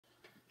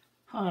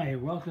Hi,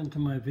 welcome to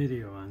my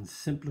video on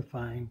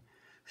simplifying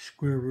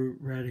square root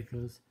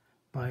radicals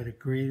by the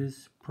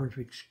greatest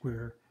perfect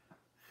square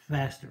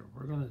faster.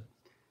 We're going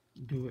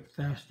to do it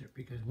faster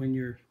because when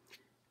you're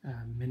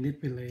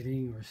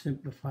manipulating or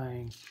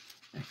simplifying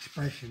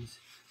expressions,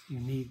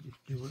 you need to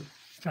do it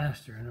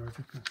faster in order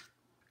to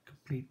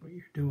complete what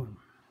you're doing.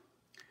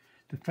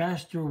 The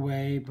faster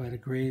way by the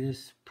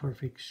greatest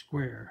perfect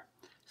square.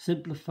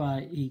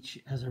 Simplify each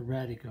as a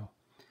radical.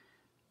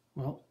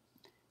 Well,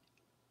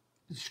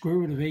 the square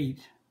root of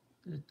 8,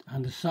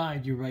 on the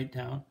side you write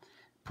down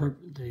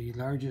the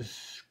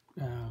largest,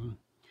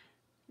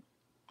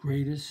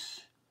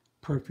 greatest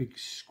perfect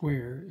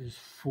square is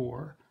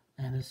 4,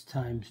 and it's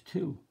times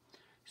 2.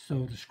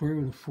 So the square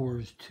root of 4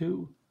 is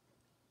 2,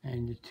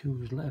 and the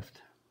 2 is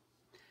left.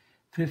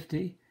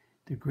 50,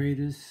 the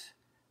greatest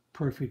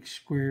perfect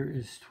square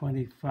is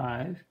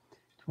 25.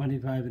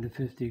 25 into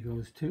 50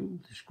 goes 2.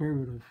 The square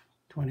root of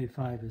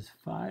 25 is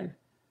 5,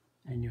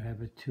 and you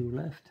have a 2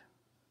 left.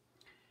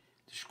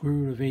 The square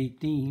root of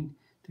 18,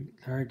 the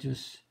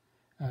largest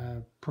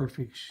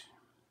perfect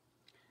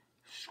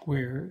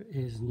square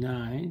is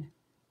 9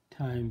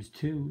 times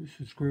 2.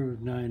 So the square root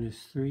of 9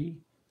 is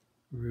 3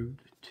 root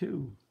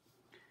 2.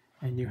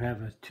 And you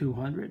have a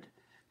 200.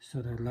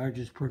 So the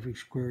largest perfect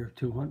square of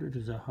 200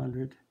 is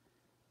 100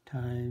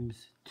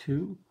 times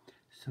 2.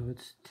 So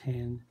it's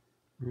 10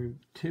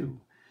 root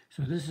 2.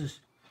 So this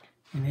is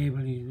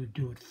enabling you to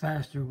do it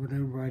faster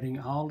without writing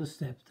all the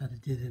steps that I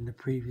did in the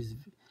previous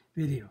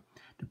video.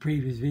 The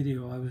previous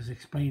video I was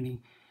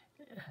explaining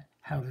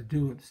how to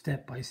do it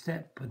step by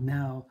step, but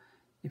now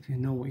if you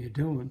know what you're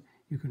doing,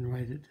 you can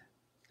write it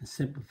and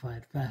simplify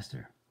it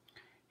faster.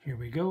 Here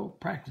we go.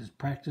 Practice.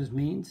 Practice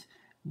means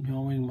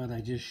knowing what I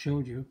just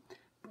showed you.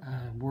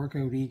 Work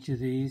out each of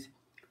these,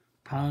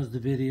 pause the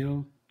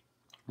video,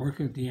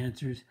 work out the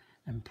answers,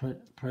 and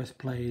press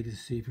play to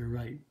see if you're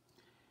right.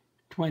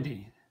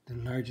 20. The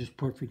largest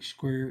perfect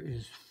square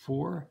is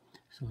 4,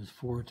 so it's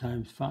 4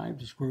 times 5.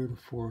 The square root of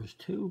 4 is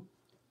 2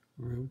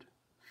 root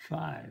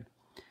 5.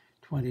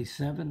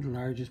 27, the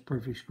largest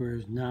perfect square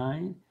is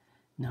 9.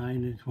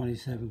 9 and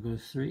 27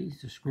 goes 3.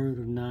 The square root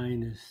of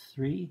 9 is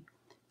 3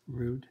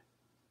 root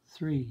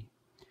 3.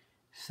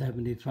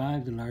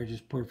 75, the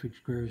largest perfect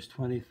square is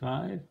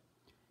 25.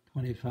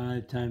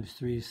 25 times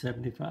 3 is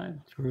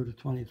 75. The square root of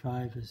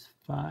 25 is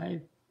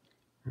 5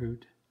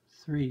 root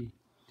 3.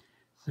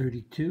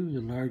 32,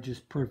 the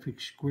largest perfect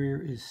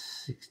square is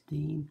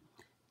 16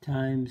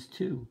 times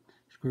 2.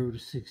 The square root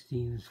of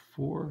 16 is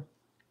 4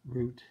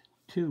 root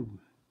 2.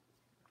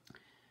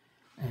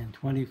 And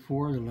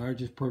 24, the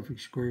largest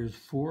perfect square is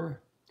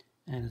 4,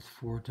 and it's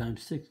 4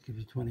 times 6 gives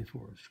you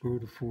 24. The square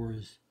root of 4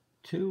 is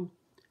 2,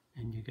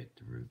 and you get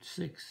the root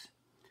 6.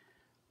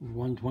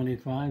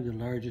 125, the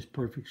largest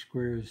perfect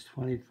square is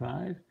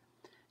 25.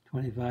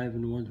 25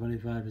 and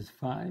 125 is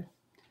 5.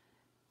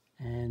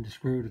 And the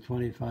square root of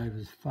 25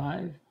 is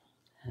 5,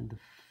 and the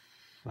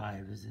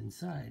 5 is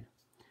inside.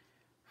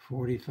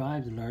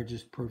 45, the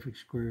largest perfect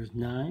square is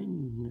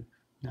 9.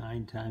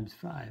 9 times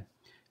 5.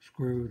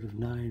 Square root of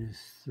 9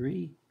 is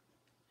 3,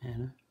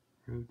 and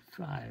root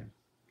 5.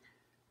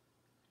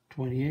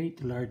 28,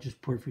 the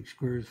largest perfect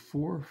square is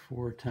 4.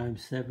 4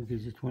 times 7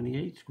 gives you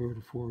 28. Square root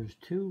of 4 is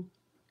 2,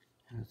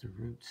 and it's a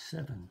root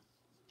 7.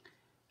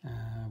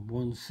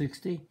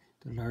 160,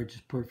 the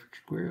largest perfect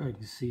square I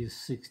can see is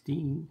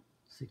 16.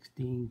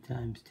 16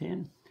 times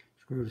 10.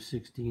 Square root of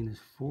 16 is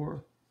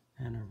 4,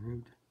 and a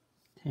root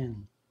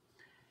 10.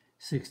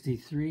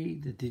 63,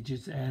 the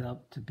digits add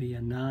up to be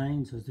a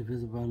 9, so it's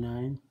divisible by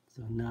 9.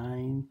 So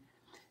 9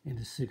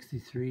 into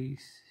 63,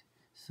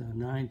 so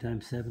 9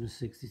 times 7 is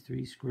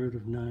 63. Square root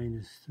of 9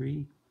 is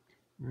 3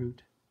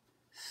 root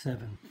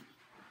 7.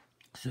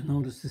 So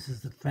notice this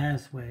is the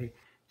fast way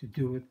to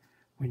do it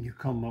when you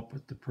come up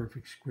with the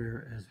perfect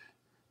square as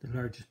the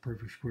largest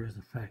perfect square as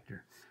a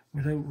factor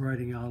without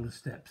writing all the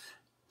steps.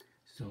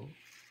 So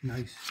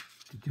nice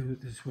to do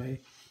it this way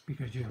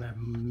because you'll have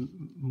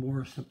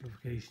more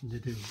simplification to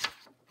do.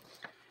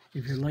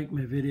 If you like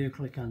my video,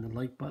 click on the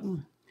like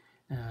button,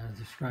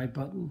 subscribe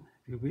button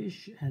if you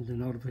wish, and the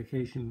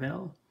notification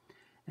bell,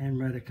 and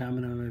write a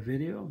comment on my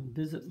video.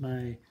 Visit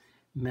my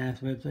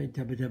math website,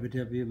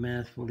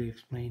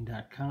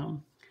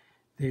 www.mathfullyexplained.com.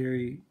 There,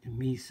 the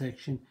Me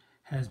section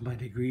has my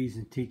degrees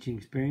and teaching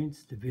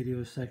experience. The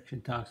video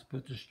section talks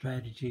about the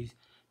strategies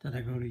that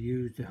I'm going to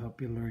use to help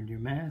you learn your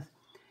math.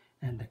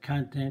 And the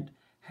content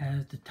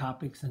has the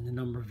topics and the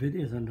number of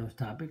videos on those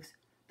topics.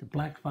 The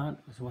black font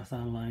is what's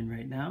online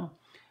right now,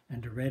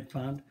 and the red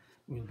font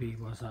will be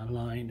what's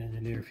online in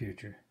the near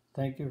future.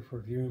 Thank you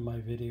for viewing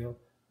my video.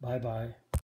 Bye-bye.